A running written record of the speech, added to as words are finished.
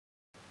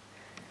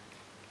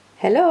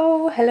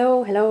Hello,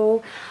 hello,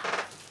 hello.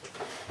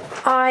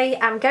 I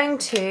am going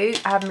to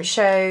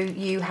show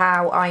you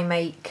how I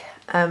make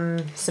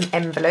some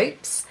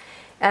envelopes.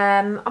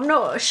 I'm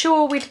not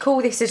sure we'd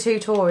call this a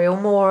tutorial,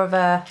 more of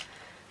a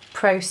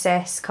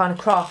process kind of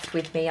craft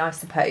with me, I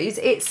suppose.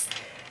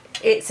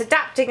 It's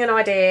adapting an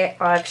idea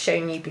I've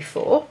shown you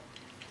before,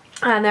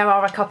 and there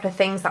are a couple of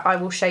things that I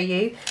will show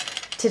you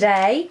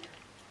today.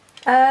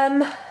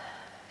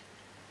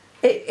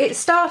 It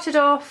started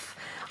off,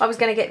 I was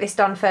going to get this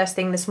done first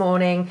thing this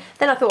morning,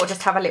 then I thought I'd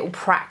just have a little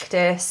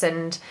practice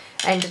and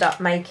ended up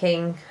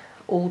making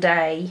all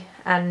day,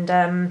 and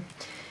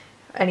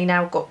only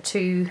now got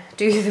to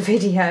do the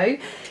video.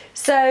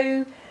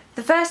 So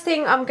the first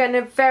thing I'm going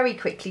to very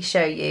quickly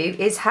show you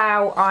is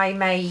how I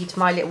made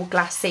my little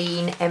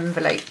glassine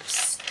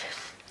envelopes.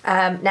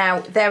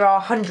 Now there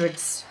are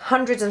hundreds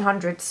and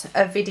hundreds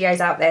of videos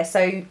out there,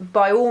 so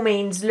by all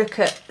means look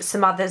at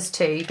some others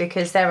too,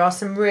 because there are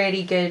some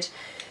really good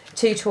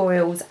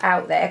tutorials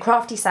out there.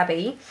 Crafty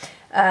Sabby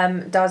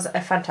does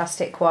a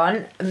fantastic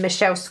one.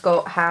 Michele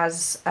Scott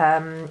has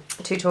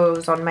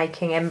tutorials on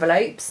making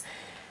envelopes,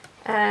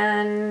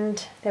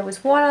 and there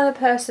was one other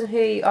person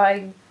who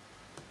I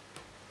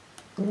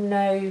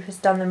know has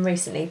done them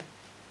recently.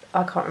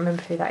 I can't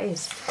remember who that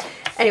is.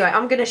 Anyway,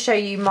 I'm going to show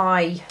you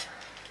my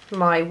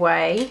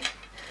way.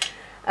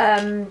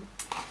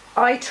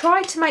 I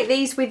tried to make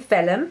these with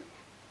vellum,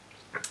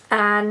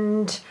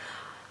 and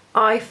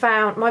I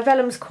found my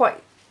vellum's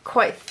quite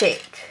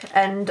thick,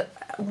 and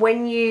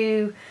when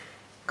you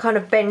kind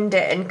of bend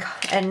it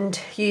and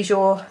use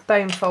your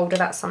bone folder,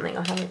 that's something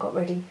I haven't got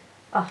ready.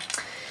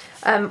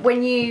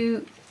 When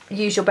you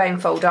use your bone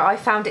folder, I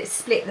found it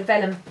split the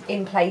vellum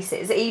in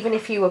places, even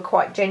if you were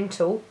quite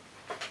gentle.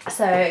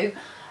 So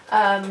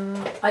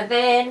I'm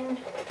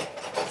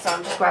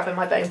just grabbing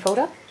my bone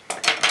folder,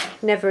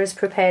 never as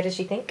prepared as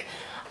you think.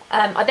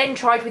 I then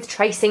tried with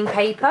tracing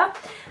paper,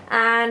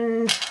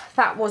 and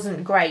that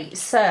wasn't great,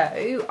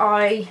 so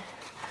I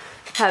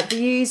have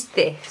used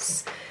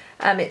this.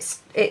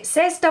 It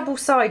says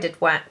double-sided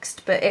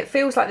waxed, but it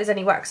feels like there's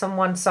only wax on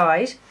one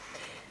side.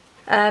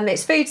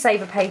 It's food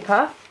saver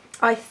paper.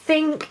 I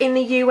think in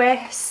the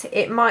US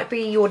it might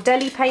be your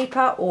deli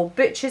paper or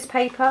butcher's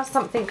paper,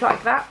 something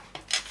like that.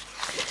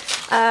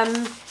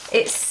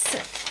 It's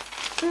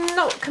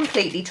not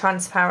completely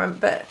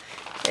transparent, but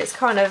it's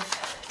kind of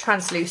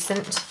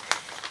translucent.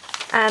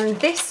 And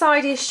this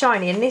side is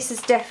shiny, and this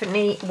is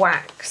definitely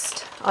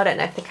waxed. I don't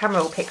know if the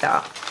camera will pick that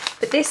up,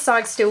 but this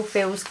side still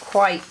feels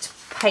quite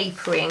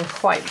papery and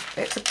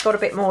it's got a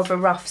bit more of a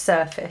rough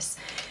surface.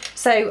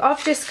 So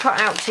I've just cut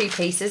out two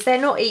pieces.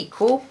 They're not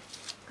equal,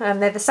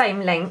 they're the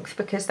same length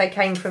because they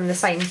came from the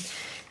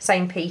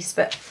same piece,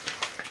 but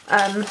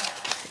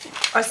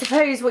I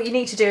suppose what you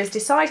need to do is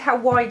decide how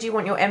wide you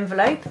want your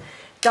envelope,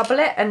 double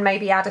it, and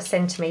maybe add 1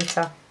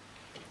 centimetre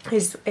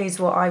is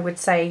what I would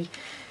say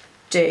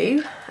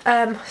do.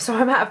 So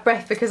I'm out of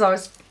breath because I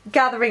was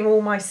gathering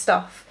all my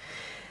stuff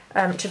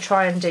to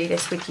try and do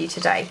this with you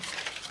today.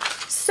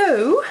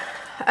 So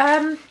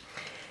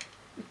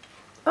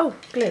oh,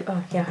 glue.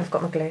 Oh yeah, I've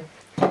got my glue.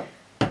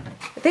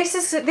 This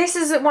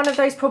is one of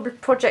those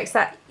projects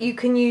that you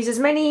can use as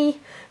many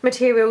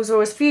materials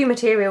or as few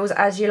materials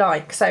as you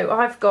like. So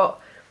I've got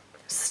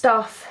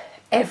stuff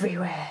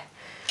everywhere,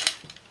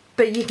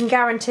 but you can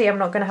guarantee I'm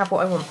not going to have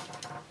what I want.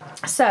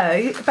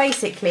 So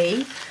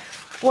basically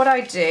what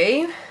I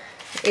do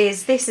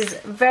is, this is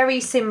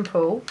very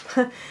simple.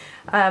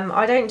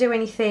 I don't do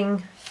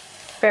anything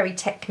very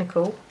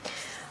technical.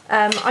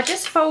 I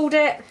just fold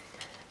it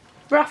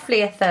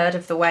roughly 1/3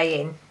 of the way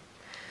in,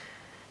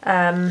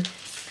 and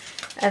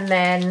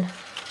then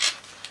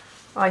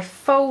I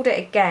fold it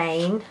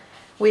again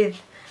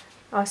with,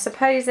 I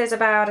suppose there's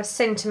about 1.5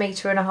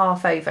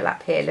 centimetres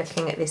overlap here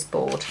looking at this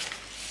board.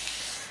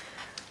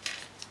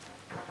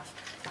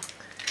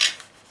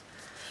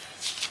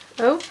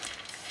 Oh,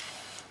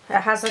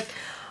 it has a,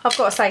 I've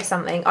got to say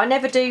something. I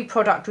never do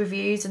product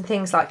reviews and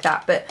things like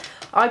that, but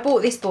I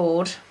bought this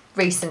board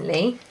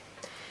recently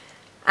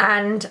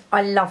and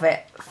I love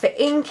it. For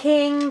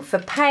inking, for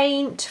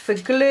paint, for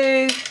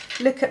glue.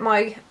 Look at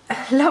my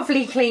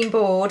lovely clean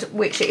board,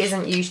 which it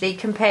isn't usually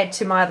compared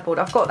to my other board.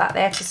 I've got that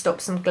there to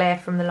stop some glare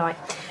from the light.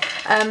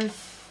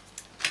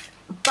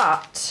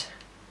 But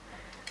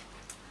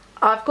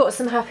I've got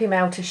some happy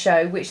mail to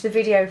show, which the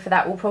video for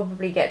that will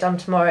probably get done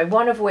tomorrow.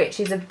 One of which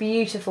is a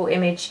beautiful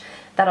image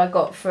that I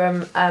got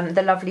from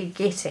the lovely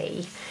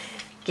Gitty.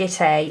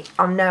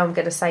 I know I'm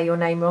going to say your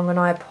name wrong and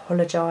I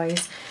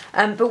apologise.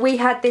 But we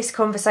had this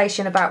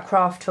conversation about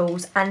craft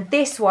tools, and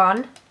this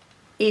one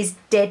is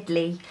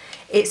deadly.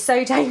 It's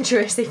so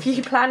dangerous if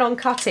you plan on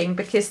cutting,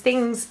 because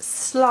things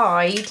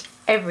slide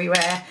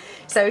everywhere.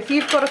 So if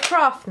you've got a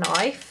craft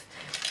knife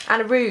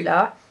and a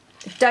ruler,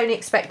 don't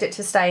expect it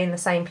to stay in the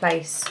same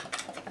place.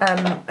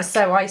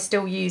 So I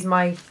still use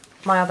my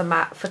other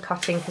mat for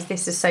cutting because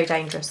this is so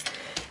dangerous.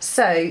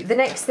 So the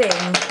next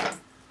thing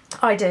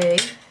I do,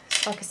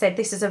 like I said,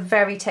 this is a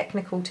very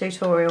technical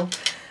tutorial.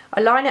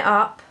 I line it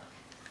up.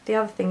 The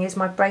other thing is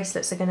my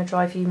bracelets are going to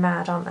drive you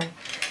mad, aren't they?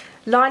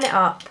 Line it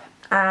up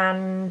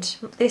and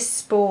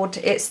this board,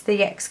 it's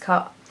the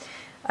X-Cut,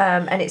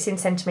 and it's in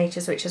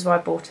centimetres, which is why I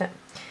bought it.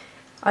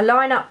 I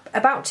line up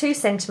about 2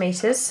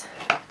 centimetres,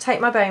 take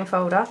my bone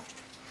folder,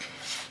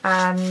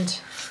 and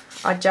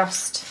I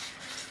just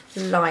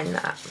line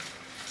that,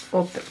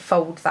 or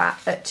fold that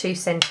at 2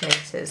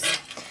 centimetres.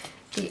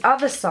 The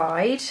other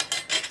side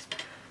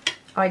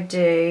I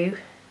do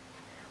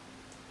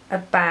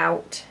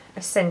about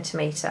 1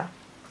 centimetre.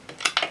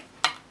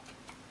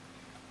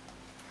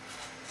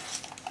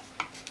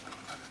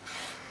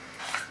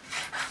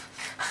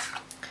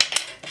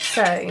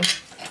 So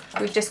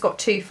we've just got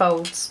 2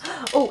 folds.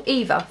 Oh,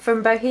 Eva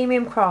from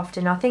Bohemian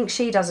Crafting, I think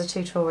she does a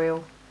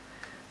tutorial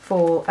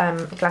for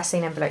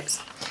glassine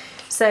envelopes.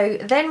 So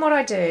then what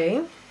I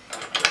do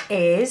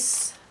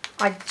is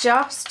I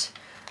just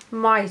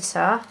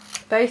mitre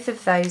both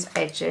of those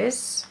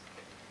edges.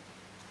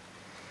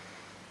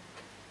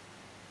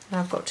 Now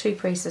I've got 2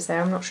 creases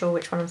there, I'm not sure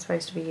which one I'm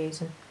supposed to be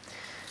using.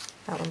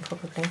 That one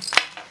probably.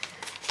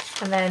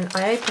 And then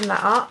I open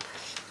that up,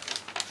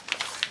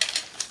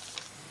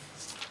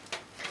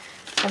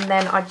 and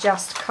then I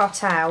just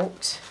cut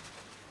out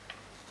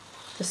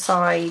the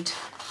side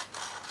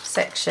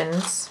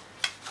sections.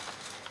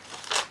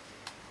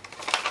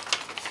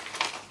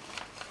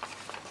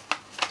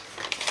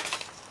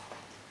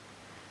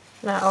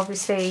 Now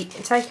obviously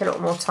it take a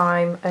lot more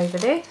time over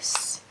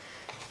this.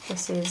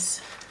 This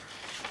is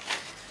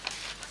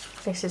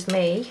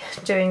me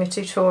doing a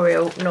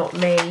tutorial, not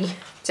me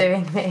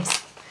doing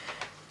this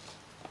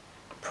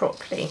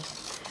properly.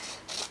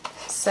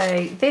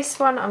 So this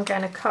one I'm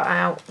going to cut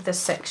out the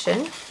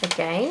section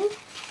again.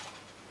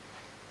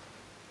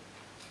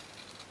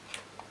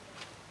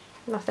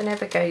 Nothing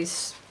ever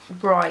goes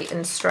right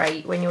and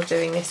straight when you're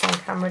doing this on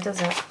camera, does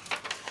it?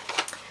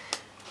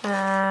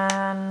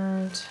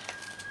 And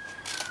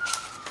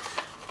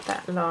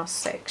that last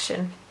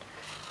section.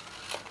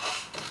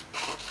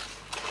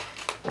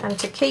 And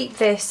to keep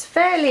this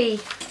fairly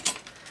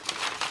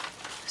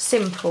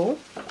simple,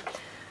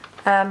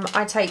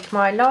 I take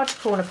my large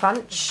corner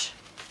punch,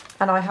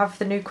 and I have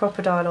the new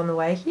crocodile on the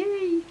way,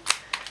 yay!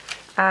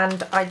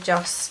 And I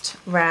just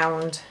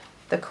round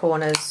the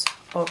corners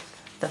of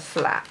the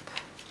flap.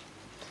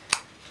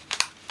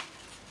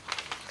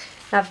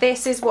 Now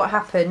this is what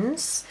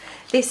happens.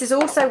 This is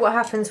also what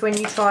happens when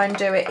you try and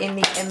do it in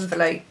the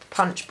envelope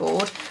punch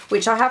board,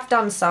 which I have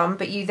done some,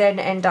 but you then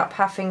end up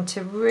having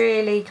to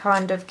really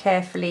kind of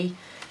carefully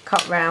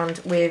cut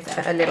round with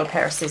a little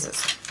pair of scissors.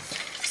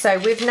 So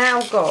we've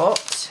now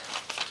got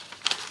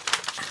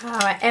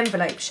our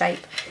envelope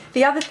shape.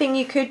 The other thing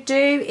you could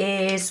do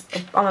is,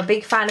 I'm a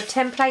big fan of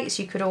templates,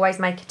 you could always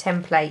make a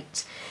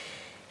template.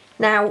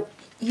 Now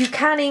you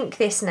can ink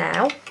this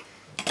now.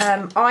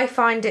 I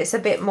find it's a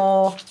bit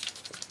more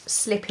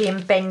slippy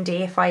and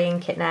bendy if I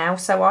ink it now,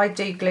 so I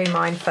do glue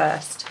mine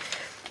first.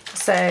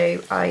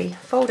 So I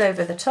fold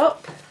over the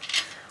top.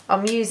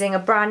 I'm using a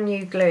brand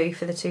new glue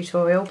for the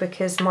tutorial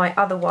because my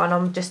other one,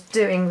 I'm just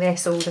doing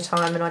this all the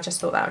time and I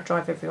just thought that would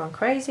drive everyone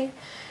crazy.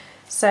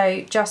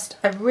 So just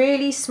a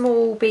really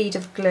small bead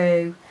of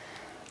glue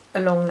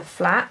along the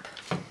flap,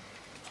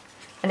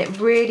 and it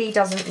really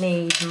doesn't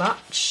need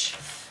much.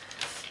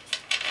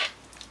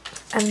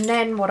 And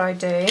then what I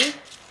do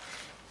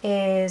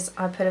is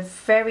I put a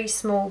very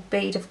small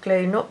bead of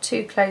glue, not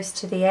too close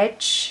to the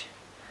edge,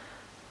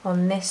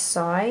 on this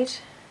side,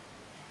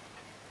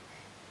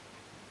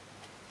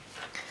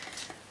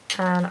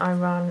 and I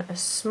run a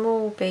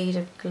small bead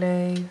of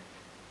glue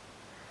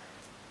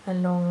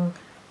along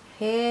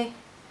here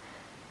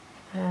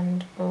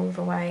and all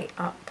the way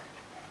up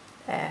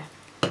there,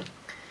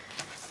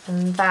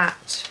 and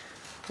that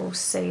will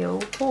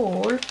seal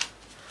all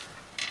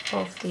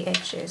of the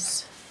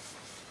edges.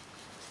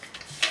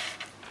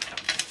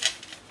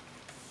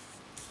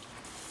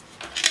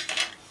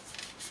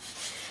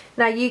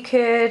 Now you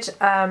could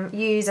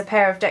use a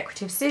pair of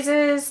decorative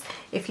scissors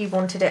if you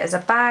wanted it as a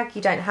bag.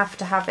 You don't have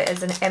to have it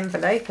as an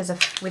envelope, with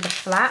a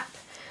flap.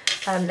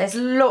 There's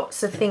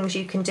lots of things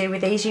you can do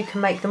with these. You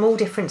can make them all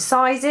different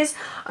sizes.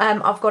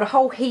 I've got a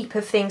whole heap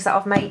of things that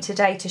I've made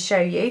today to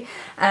show you,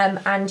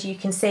 and you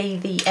can see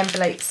the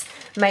envelopes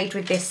made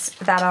with this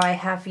that I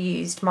have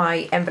used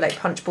my envelope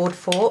punch board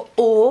for,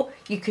 or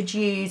you could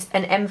use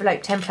an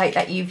envelope template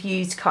that you've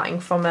used cutting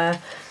from an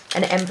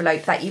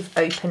envelope that you've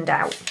opened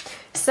out.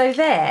 So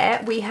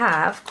there we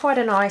have quite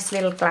a nice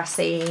little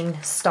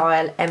glassine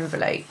style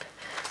envelope,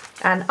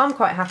 and I'm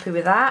quite happy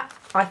with that.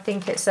 I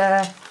think it's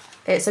a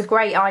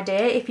great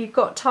idea if you've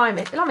got time.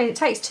 I mean, it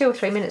takes 2 or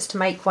 3 minutes to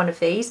make one of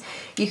these.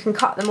 You can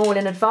cut them all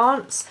in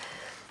advance,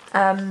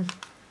 and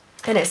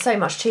it's so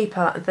much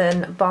cheaper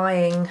than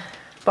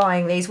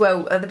buying these.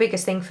 Well, the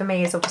biggest thing for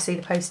me is obviously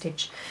the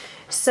postage.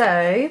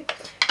 So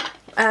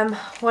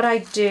what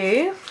I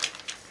do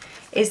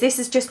is, this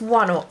is just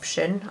one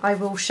option. I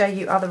will show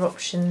you other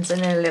options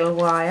in a little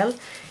while.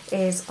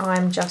 Is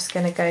I'm just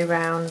going to go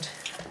round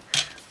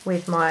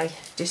with my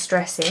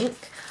distress ink.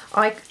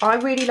 I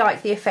really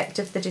like the effect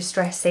of the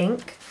distress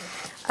ink.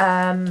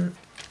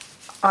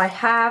 I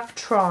have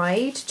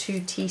tried to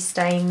tea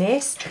stain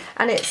this,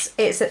 and it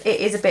is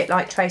a bit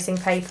like tracing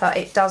paper.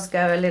 It does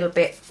go a little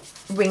bit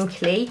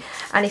wrinkly,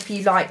 and if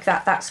you like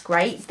that, that's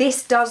great.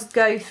 This does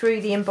go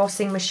through the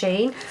embossing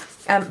machine,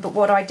 but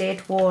what I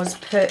did was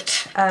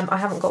put, I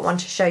haven't got one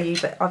to show you,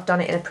 but I've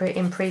done it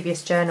in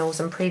previous journals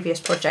and previous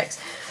projects.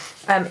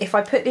 If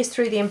I put this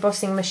through the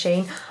embossing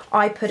machine,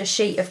 I put a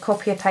sheet of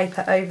copier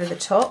paper over the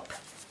top,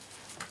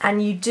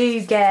 and you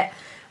do get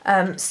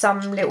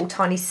some little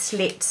tiny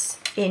slits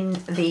in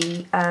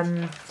the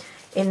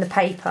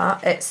paper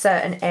at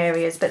certain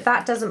areas, but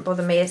that doesn't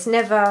bother me. It's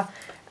never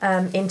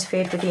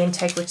interfered with the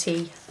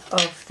integrity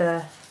of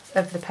the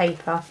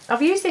paper.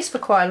 I've used this for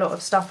quite a lot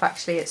of stuff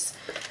actually. It's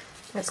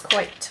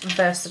quite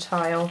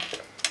versatile.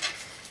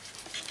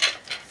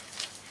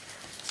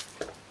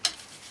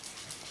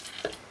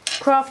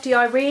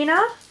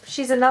 Craftyirina,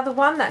 she's another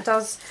one that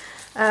does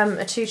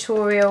a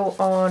tutorial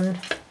on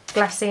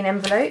glassine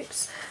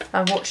envelopes.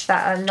 I watched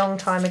that a long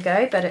time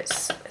ago, but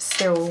it's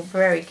still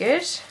very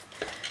good.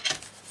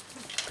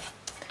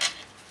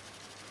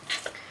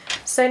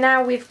 So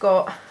now we've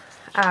got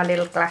our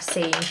little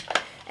glassine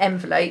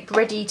envelope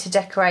ready to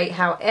decorate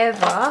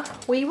however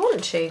we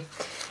want to.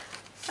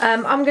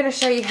 I'm going to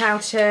show you how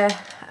to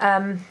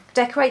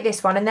decorate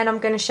this one, and then I'm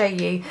going to show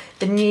you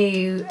the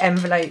new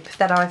envelope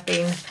that I've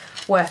been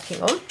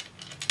working on.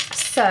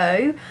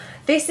 So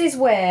this is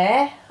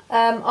where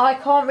I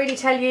can't really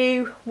tell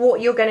you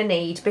what you're going to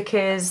need,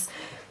 because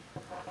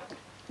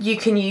you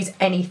can use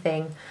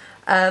anything.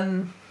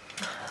 I've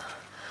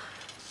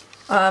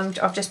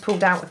just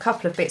pulled out a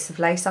couple of bits of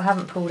lace. I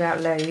haven't pulled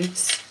out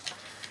loads,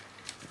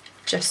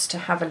 just to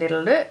have a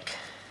little look.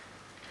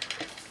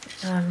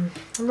 I'm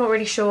not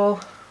really sure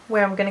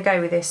where I'm going to go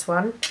with this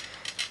one,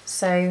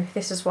 so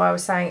this is why I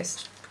was saying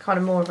it's kind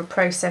of more of a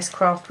process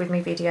craft with me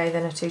video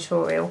than a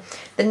tutorial.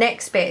 The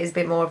next bit is a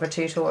bit more of a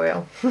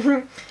tutorial.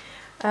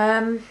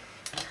 I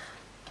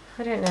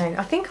don't know,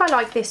 I think I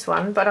like this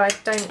one, but I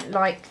don't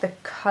like the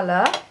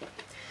colour,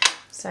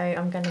 so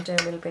I'm going to do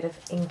a little bit of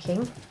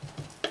inking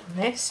on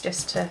this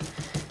just to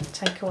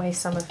take away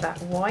some of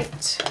that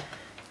white.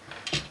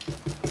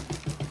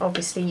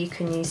 Obviously you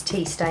can use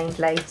tea stained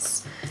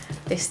lace.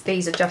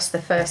 These are just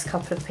the first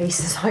couple of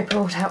pieces I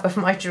pulled out of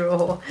my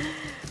drawer.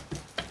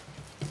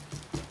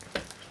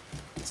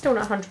 Still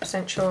not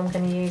 100% sure I'm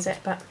going to use it,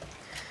 but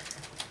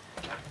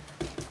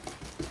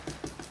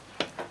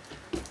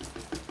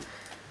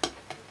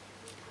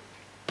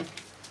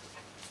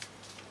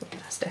yeah,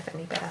 that's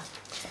definitely better.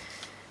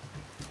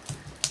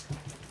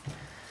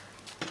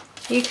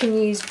 You can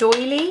use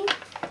doilies,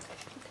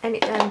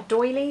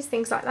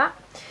 things like that.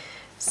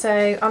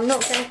 So I'm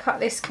not going to cut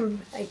this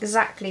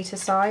exactly to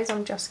size.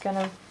 I'm just going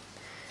to,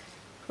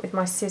 with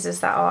my scissors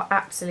that are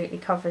absolutely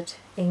covered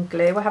in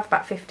glue. I have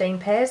about 15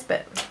 pairs,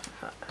 but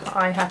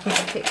I happen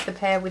to pick the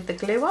pair with the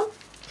glue on.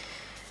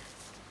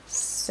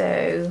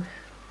 So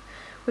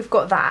we've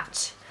got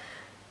that.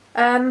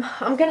 I'm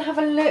going to have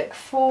a look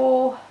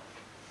for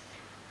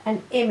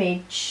an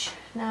image.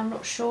 Now I'm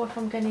not sure if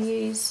I'm going to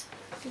use,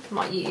 I think I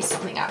might use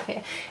something out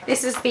here.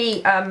 This is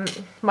the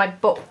my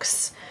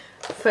box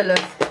full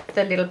of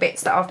the little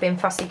bits that I've been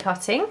fussy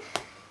cutting.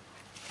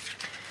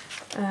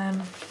 So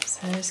I'm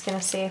just going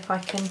to see if I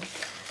can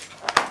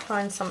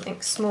find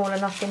something small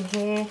enough in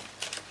here.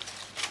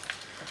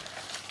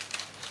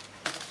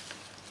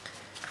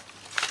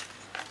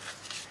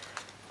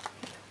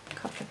 A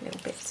couple of little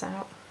bits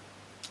out.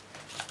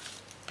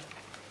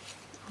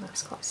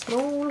 That's quite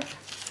small.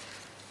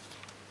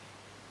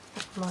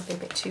 That might be a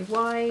bit too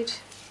wide.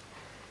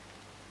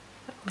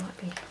 That might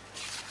be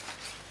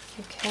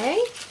okay.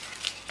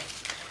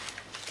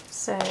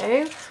 So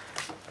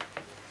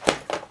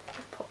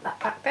pop that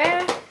back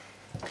there.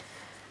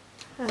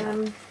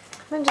 I'm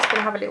just going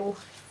to have a little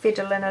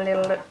fiddle and a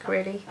little look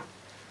really.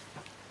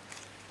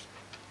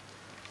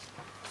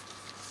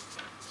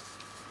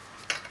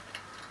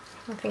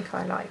 I think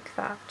I like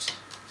that.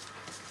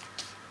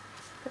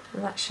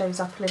 And that shows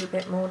up a little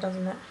bit more,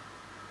 doesn't it?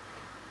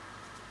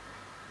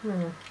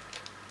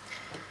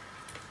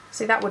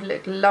 See, that would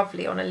look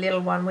lovely on a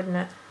little one, wouldn't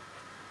it?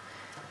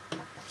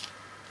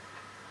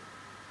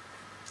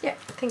 Yeah,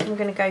 I think I'm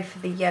going to go for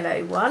the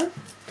yellow one.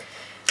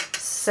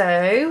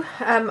 So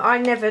I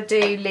never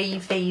do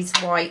leave these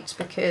white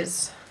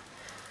because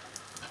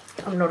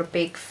I'm not a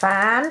big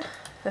fan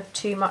of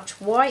too much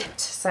white,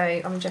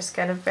 so I'm just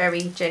going to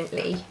very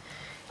gently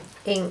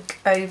ink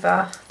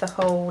over the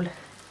whole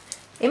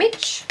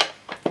image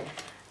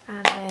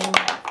and then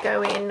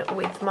go in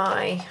with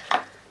my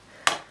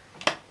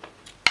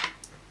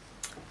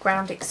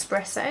ground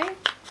espresso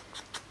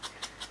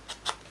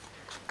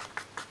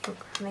on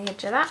the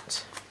edge of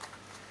that.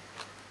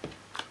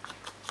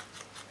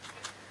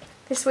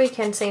 This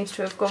weekend seems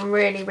to have gone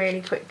really,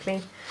 really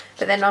quickly,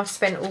 but then I've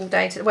spent all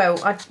day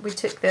we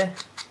took the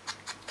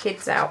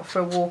kids out for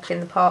a walk in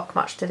the park,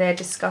 much to their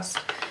disgust,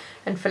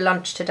 and for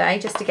lunch today,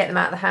 just to get them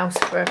out of the house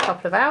for a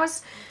couple of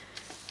hours.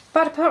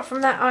 But apart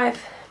from that,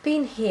 I've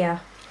been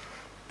here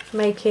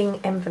making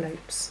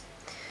envelopes.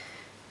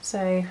 So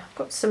I've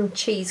got some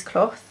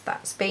cheesecloth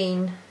that's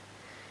been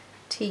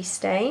tea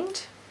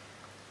stained.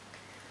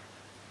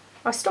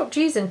 I stopped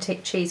using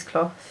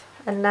cheesecloth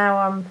and now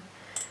I'm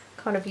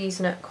kind of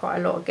using it quite a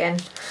lot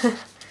again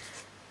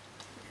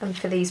and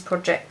for these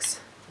projects.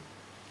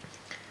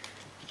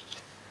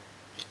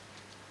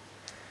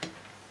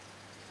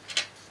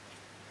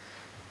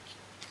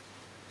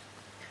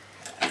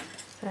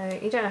 So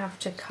you don't have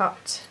to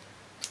cut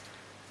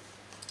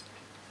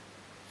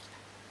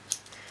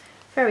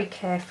very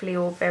carefully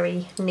or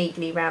very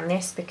neatly around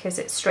this because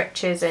it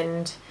stretches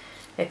and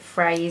it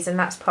frays, and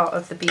that's part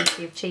of the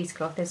beauty of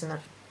cheesecloth, isn't it?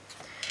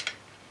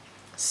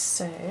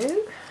 So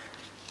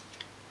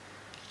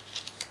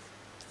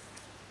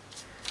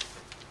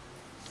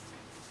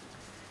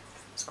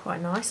it's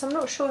quite nice. I'm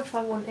not sure if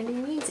I want any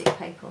music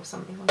paper or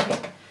something on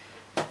here.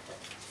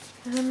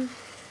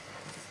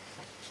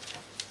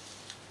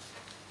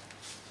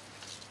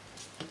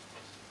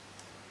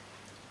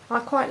 I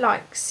quite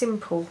like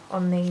simple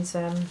on these,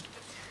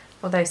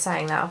 although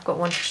saying that, I've got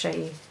one to show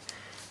you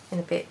in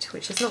a bit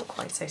which is not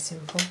quite so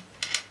simple.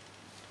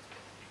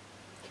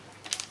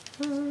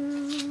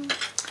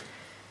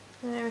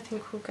 There, I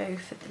think we'll go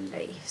for the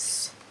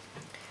lace.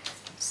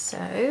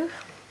 So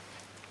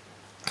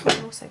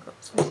I've also got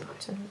some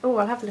buttons. Oh,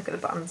 I'll have a look at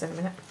the buttons in a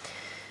minute.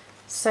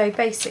 So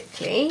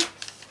basically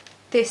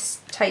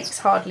this takes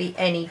hardly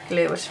any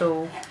glue at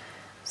all.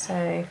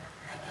 So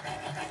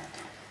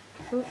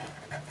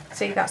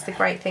see, that's the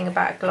great thing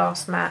about a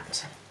glass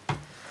mat.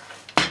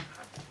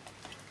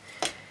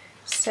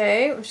 So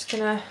I'm just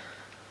going to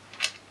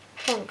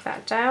plonk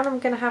that down. I'm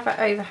going to have it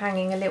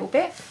overhanging a little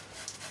bit.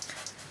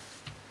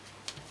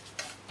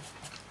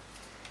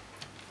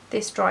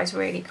 This dries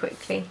really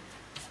quickly.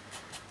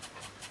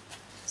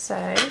 So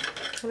I'm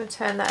going to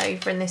turn that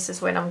over, and this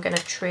is when I'm going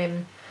to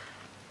trim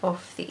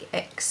off the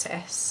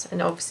excess.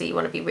 And obviously you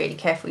want to be really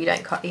careful you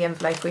don't cut the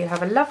envelope or you'll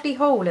have a lovely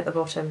hole at the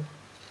bottom.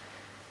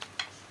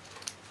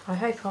 I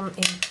hope I'm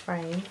in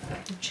frame.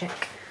 Let me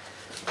check.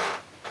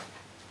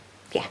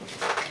 Yeah,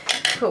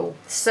 cool.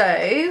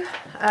 So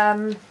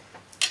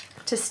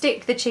to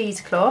stick the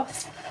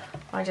cheesecloth,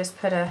 I just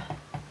put a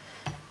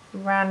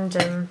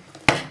random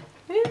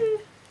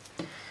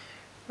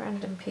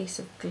piece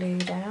of glue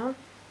down,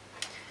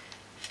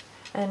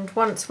 and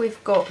once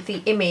we've got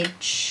the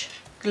image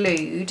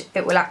glued,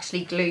 it will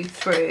actually glue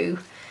through,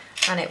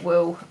 and it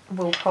will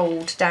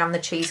hold down the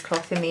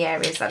cheesecloth in the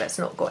areas that it's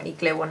not got any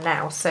glue on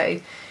now. So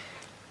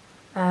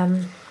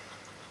I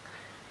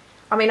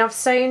mean, I've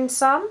sewn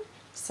some,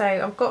 so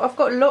I've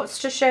got lots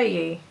to show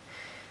you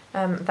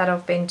that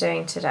I've been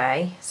doing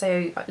today.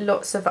 So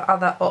lots of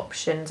other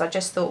options. I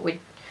just thought we'd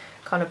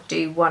kind of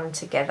do one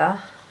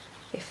together,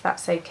 if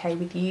that's okay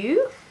with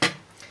you.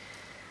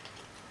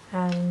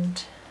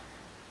 And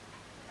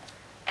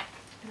I'm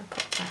going to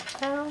pop that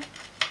down.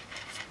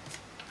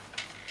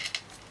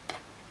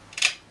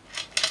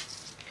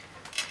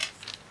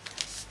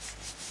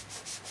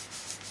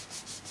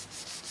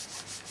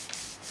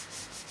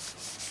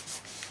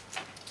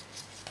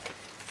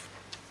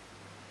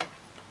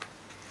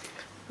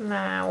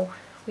 Now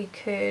we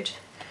could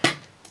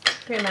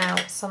trim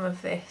out some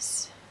of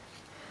this.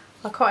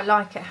 I quite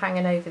like it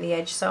hanging over the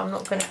edge, so I'm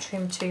not going to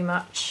trim too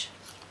much.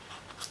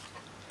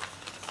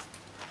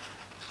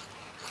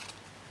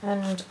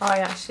 And I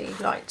actually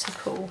like to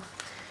pull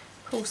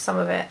some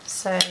of it,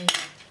 so you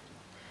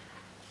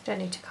don't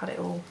need to cut it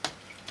all.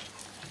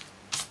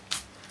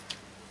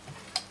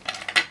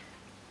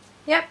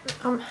 Yep,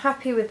 I'm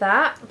happy with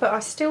that, but I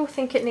still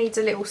think it needs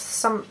a little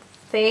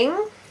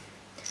something.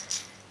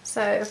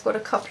 So I've got a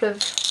couple of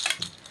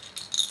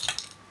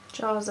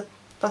jars of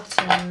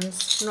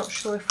buttons. I'm not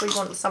sure if we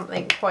want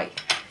something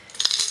quite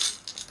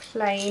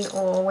plain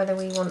or whether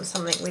we want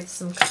something with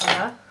some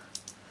colour.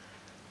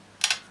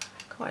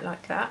 Quite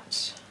like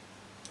that.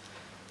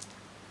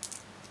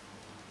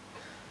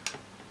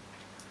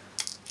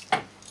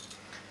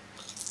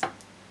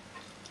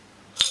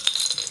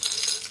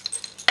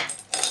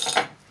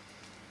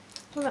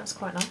 Well, that's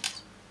quite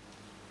nice.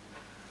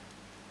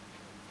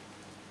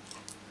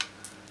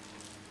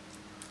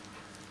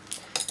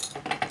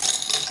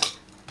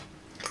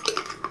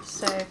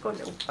 So I've got a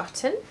little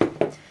button.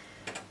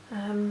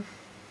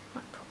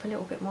 Might pop a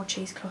little bit more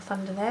cheesecloth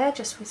under there,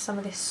 just with some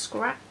of this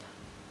scrap.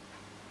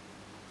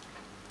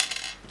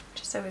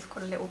 Just so we've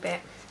got a little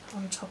bit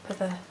on top of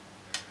the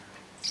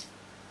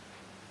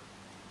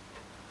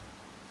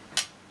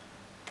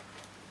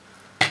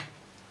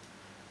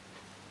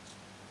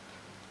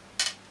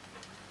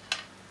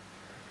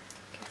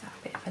give that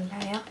a bit of a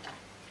layer.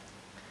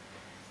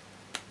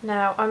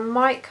 Now I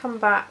might come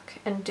back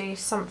and do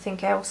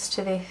something else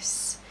to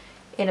this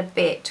in a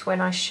bit when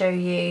I show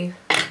you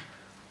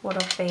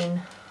what I've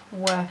been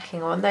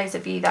working on. Those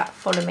of you that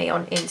follow me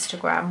on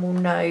Instagram will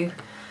know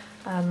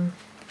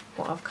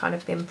what I've kind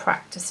of been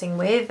practicing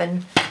with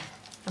and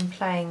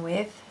playing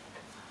with.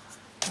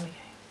 There we go.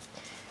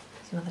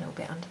 There's another little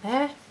bit under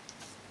there.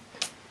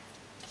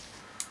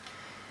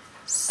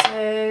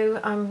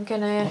 So I'm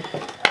gonna,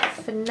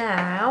 for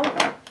now,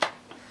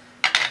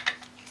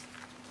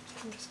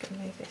 I'm just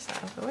gonna move this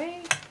out of the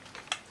way.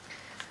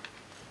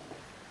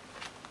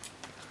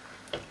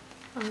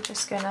 I'm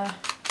just going to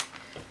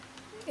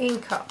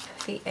ink up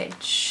the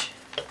edge.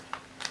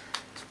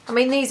 I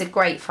mean, these are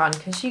great fun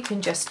because you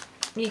can just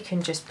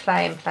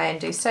play and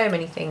do so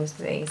many things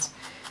with these.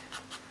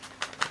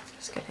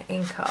 Just going to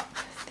ink up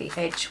the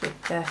edge with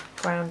the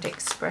ground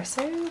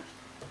espresso.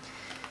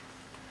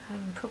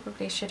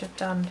 Probably should have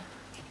done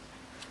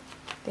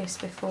this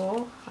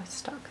before I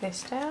stuck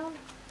this down.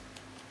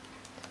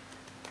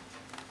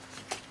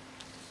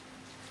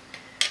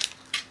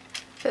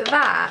 But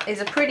that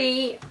is a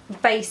pretty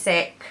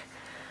basic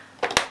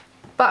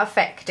but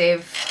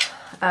effective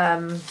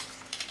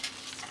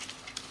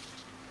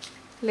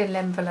little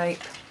envelope.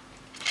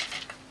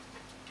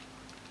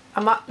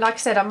 Like I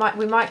said,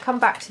 we might come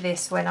back to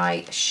this when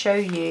I show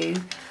you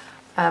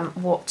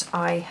what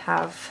I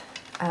have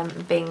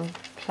been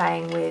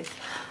playing with.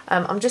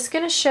 I'm just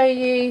going to show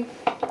you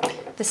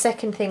the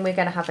second thing we're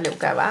going to have a little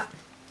go at,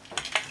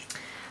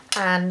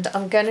 and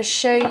I'm going to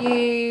show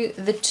you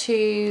the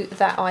two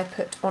that I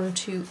put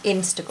onto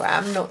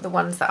Instagram, not the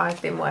ones that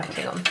I've been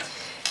working on.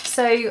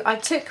 So I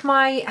took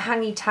my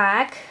hangy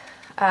tag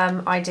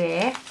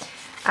idea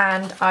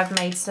and I've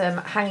made some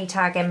hangy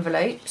tag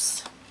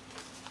envelopes.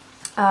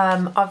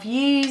 I've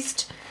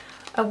used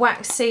a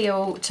wax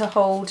seal to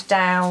hold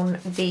down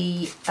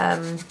the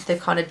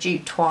kind of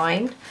jute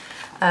twine.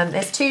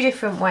 There's two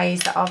different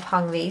ways that I've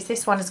hung these.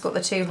 This one has got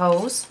the 2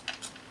 holes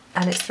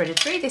and it's threaded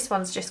through. This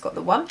one's just got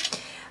the 1.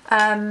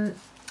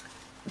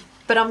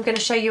 But I'm going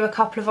to show you a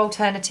couple of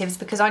alternatives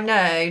because I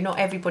know not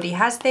everybody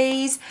has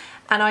these,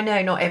 and I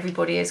know not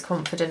everybody is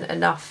confident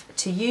enough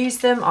to use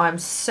them. I'm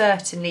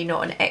certainly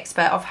not an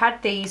expert. I've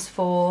had these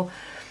for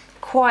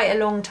quite a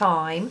long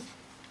time.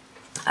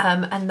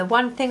 And the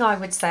one thing I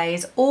would say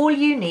is all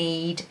you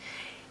need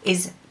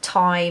is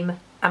time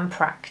and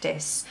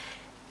practice.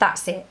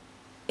 That's it.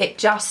 It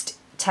just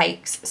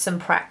takes some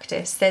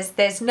practice.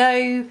 There's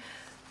no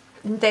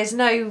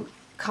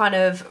kind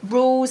of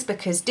rules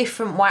because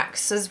different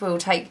waxes will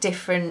take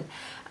different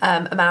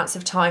amounts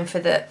of time for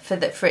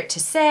it to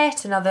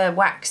set, and other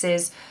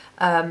waxes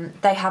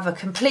they have a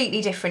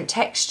completely different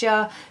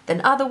texture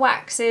than other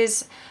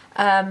waxes.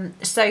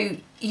 So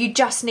you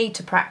just need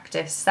to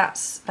practice.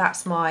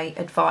 That's my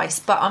advice.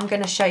 But I'm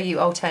going to show you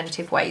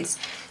alternative ways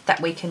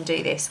that we can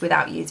do this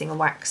without using a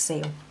wax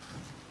seal.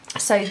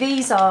 So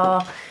these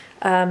are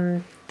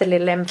the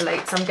little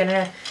envelopes. I'm going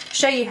to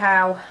show you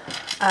how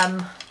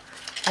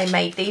I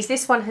made these.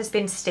 This one has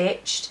been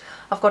stitched.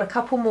 I've got a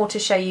couple more to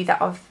show you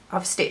that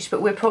I've stitched,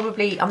 but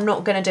I'm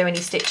not going to do any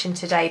stitching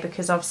today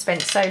because I've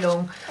spent so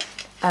long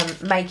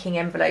making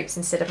envelopes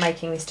instead of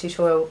making this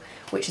tutorial,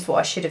 which is what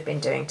I should have been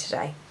doing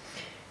today.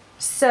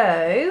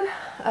 So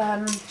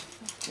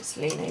just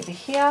lean over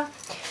here.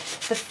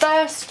 The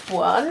first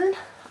one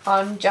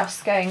I'm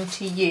just going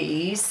to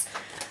use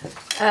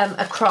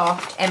a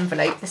craft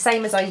envelope, the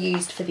same as I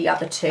used for the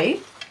other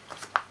two.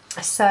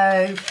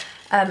 So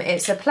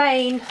it's a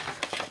plain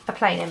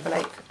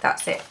envelope.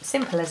 That's it,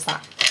 simple as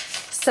that.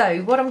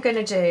 So what I'm going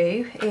to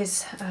do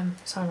is,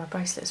 sorry, my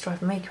bracelet's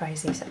driving me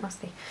crazy, so it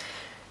must be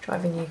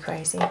driving you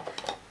crazy.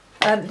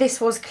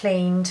 This was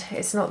cleaned.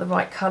 It's not the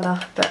right colour,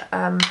 but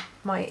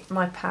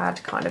my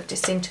pad kind of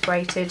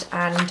disintegrated,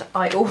 and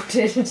I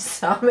ordered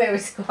some. It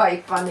was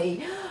quite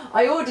funny.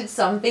 I ordered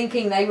some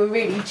thinking they were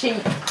really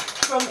cheap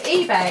from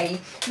eBay,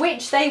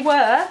 which they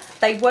were.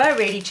 They were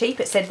really cheap.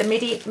 It said the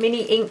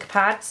mini ink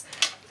pads,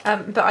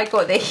 but I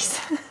got these.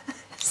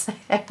 So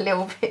a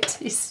little bit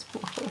too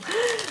small.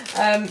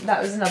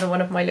 That was another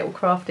one of my little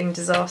crafting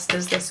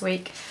disasters this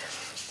week.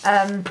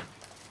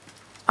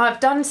 I've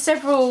done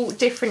several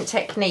different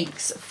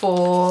techniques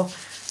for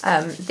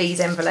these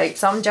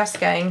envelopes. I'm just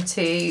going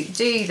to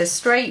do the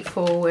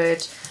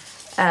straightforward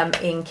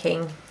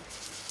inking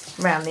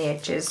around the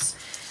edges,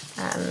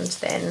 and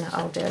then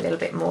I'll do a little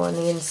bit more on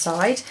the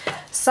inside.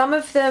 Some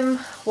of them,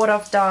 what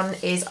I've done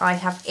is I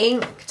have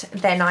inked,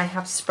 then I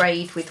have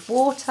sprayed with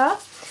water.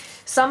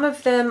 Some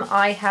of them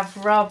I have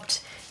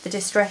rubbed the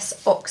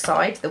Distress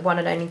Oxide, the one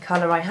and only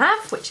colour I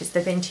have, which is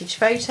the Vintage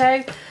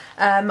Photo.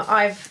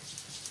 I've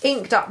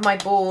inked up my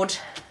board,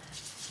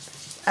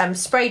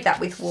 sprayed that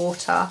with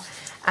water,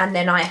 and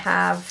then I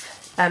have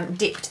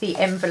dipped the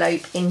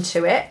envelope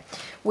into it,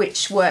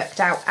 which worked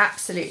out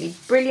absolutely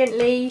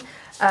brilliantly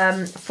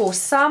for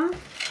some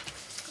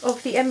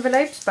of the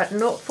envelopes, but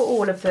not for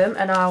all of them,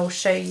 and I'll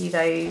show you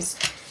those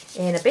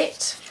in a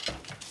bit.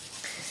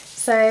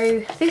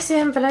 So this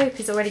envelope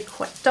is already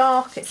quite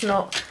dark. It's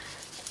not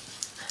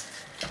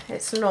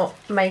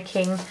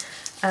making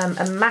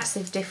a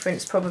massive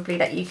difference probably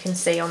that you can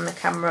see on the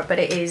camera, but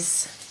it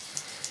is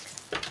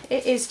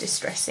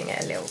distressing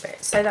it a little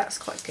bit, so that's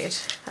quite good.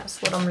 That's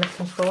what I'm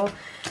looking for.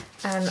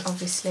 And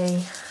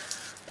obviously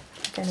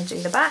I'm going to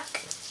do the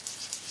back.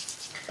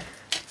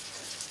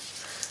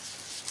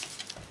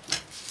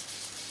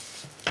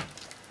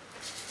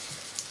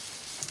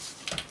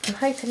 I'm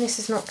hoping this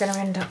is not going to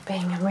end up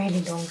being a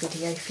really long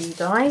video for you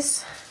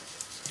guys.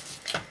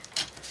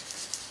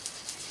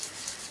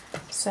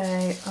 So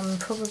I'm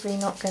probably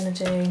not going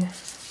to do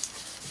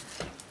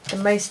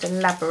the most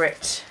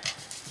elaborate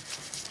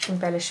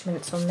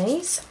embellishments on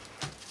these,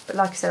 But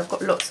like I said, I've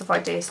got lots of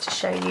ideas to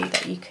show you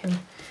that you can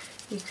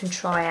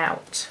try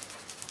out.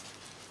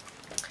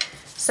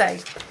 So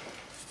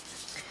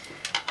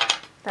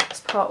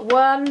that's part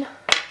one,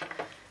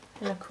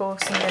 and of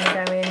course I'm going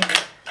to go in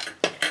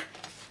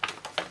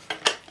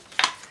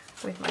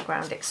with my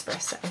ground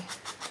espresso.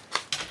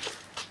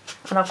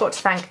 And I've got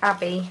to thank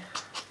Abby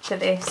for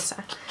this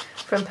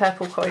from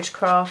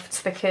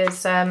PurpleCottageCraft,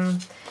 because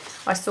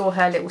I saw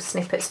her little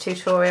snippets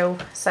tutorial,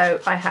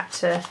 so I had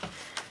to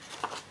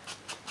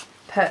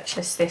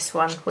purchase this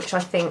one, which I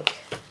think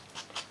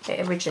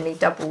it originally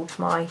doubled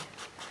my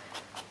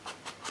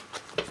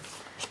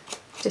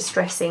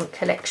distress ink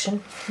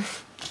collection.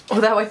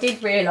 Although I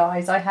did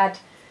realise I had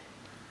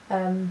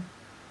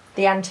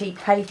the antique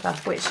paper,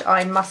 which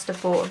I must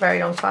have bought a very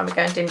long time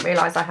ago and didn't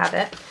realise I had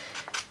it.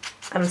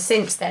 And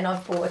since then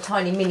I've bought a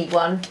tiny mini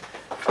one,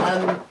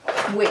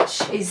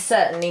 which is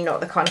certainly not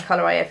the kind of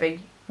colour I ever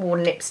wore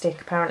in lipstick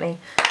apparently.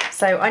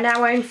 So I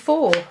now own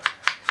 4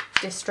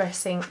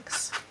 distress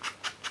inks.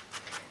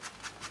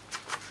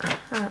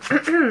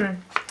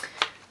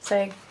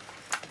 So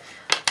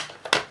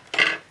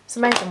it's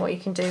amazing what you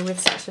can do with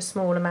such a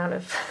small amount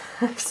of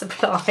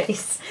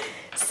supplies.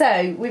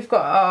 So we've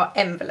got our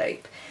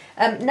envelope.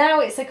 Now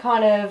it's a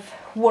kind of,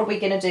 what are we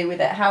going to do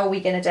with it? How are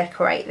we going to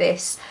decorate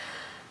this?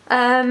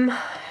 You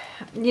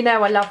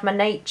know, I love my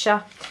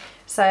nature,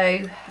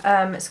 so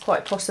it's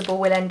quite possible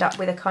we'll end up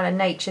with a kind of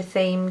nature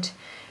themed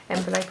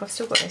envelope. I've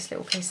still got this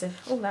little piece of,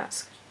 oh,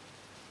 that's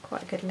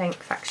quite a good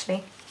length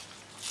actually.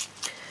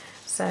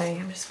 So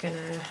I'm just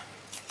gonna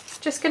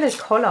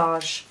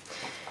collage,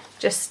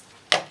 just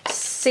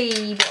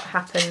see what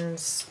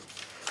happens,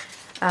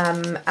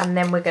 and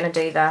then we're going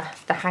to do the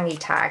hangy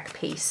tag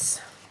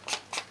piece.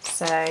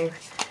 So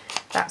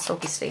that's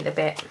obviously the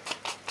bit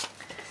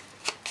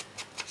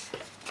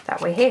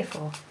that we're here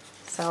for.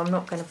 So I'm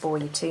not going to bore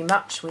you too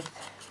much with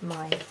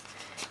my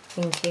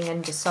thinking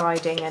and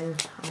deciding,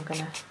 and I'm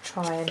going to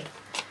try and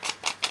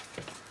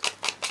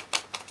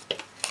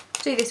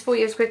do this for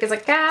you as quick as I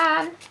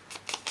can.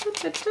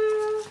 Do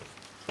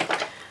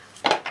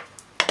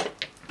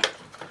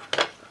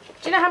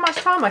you know how much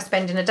time I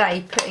spend in a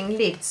day putting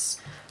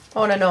lids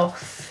on and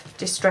off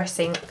distress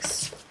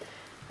inks?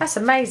 That's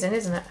amazing,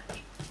 isn't it?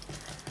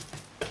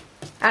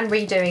 And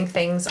redoing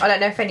things. I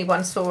don't know if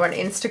anyone saw on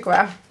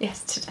Instagram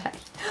yesterday.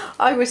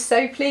 I was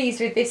so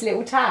pleased with this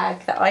little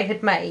tag that I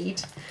had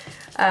made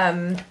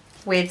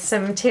with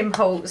some Tim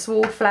Holtz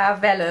wallflower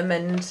vellum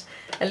and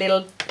a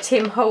little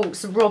Tim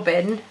Holtz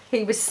robin.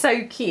 He was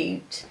so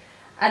cute.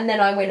 And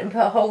then I went and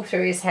put a hole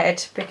through his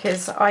head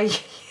because I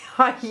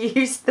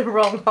used the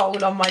wrong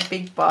hole on my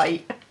big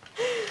bite.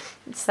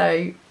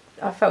 So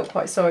I felt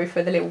quite sorry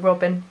for the little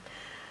robin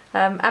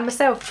and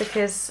myself,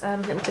 because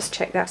let me just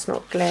check that's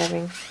not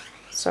glaring.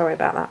 Sorry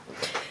about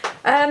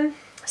that.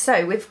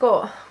 So we've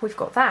got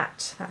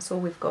that. That's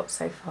all we've got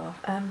so far.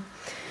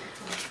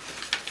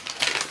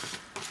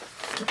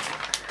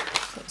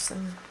 Got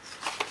some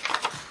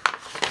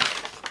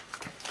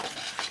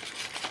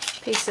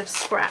piece of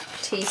scrap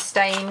tea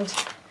stained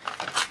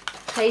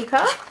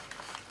paper.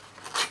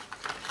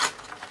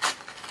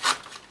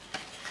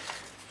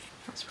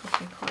 That's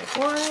probably quite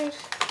wide.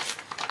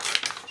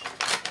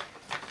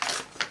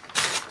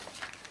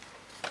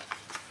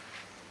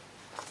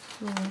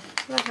 I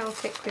don't know how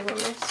thick we want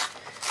this.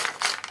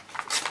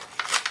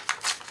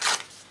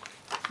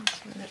 Let's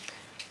have a look.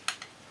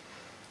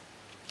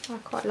 I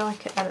quite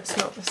like it that it's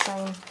not the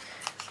same.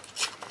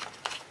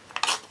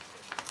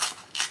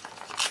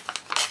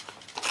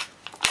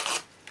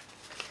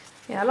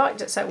 Yeah, I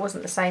liked it so it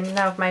wasn't the same, and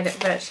now I've made it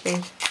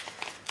virtually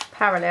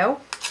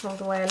parallel all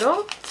the way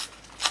along.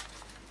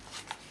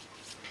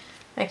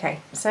 Okay,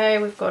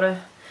 so we've got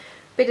a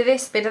bit of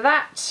this, bit of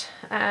that.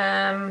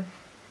 I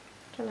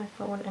don't know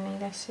if I want any of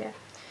this yet.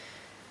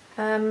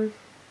 I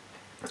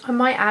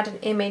might add an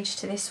image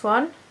to this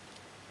one.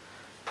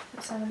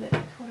 Let's have a look.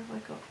 What have I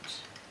got?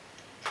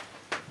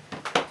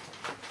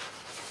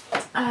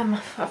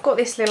 I've got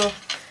this little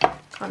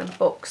kind of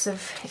box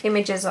of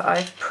images that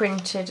I've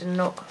printed and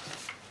not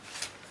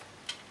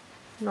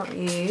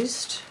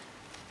used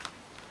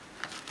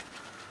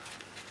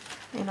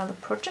in other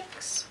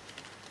projects.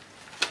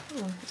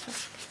 Yeah.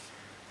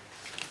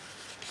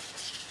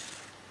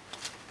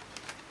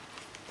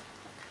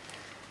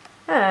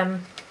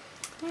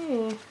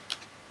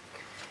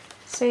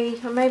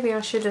 See, maybe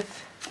I should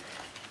have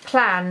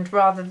planned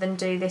rather than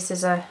do this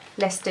as a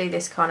let's do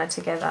this kind of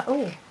together.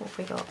 Oh, what have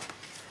we got?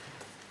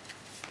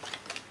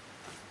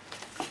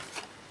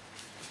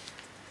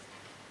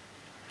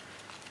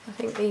 I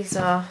think these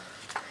are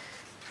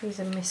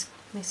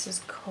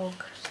Mrs.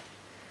 Cog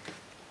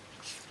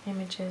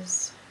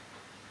images.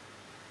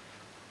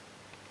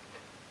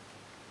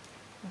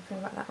 I feel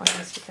like that one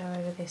has to go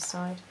over this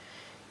side.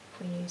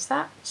 We use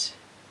that.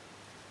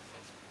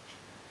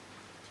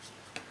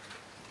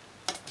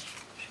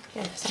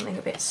 Yeah, something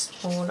a bit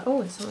smaller.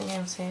 Oh, there's something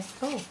else here.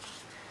 Oh,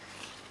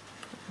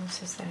 what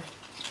else is there?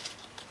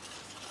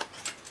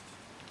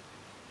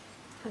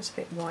 That's a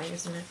bit wide,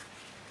 isn't it?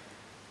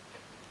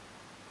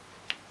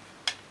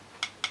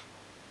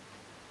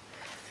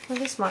 Well,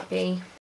 this might be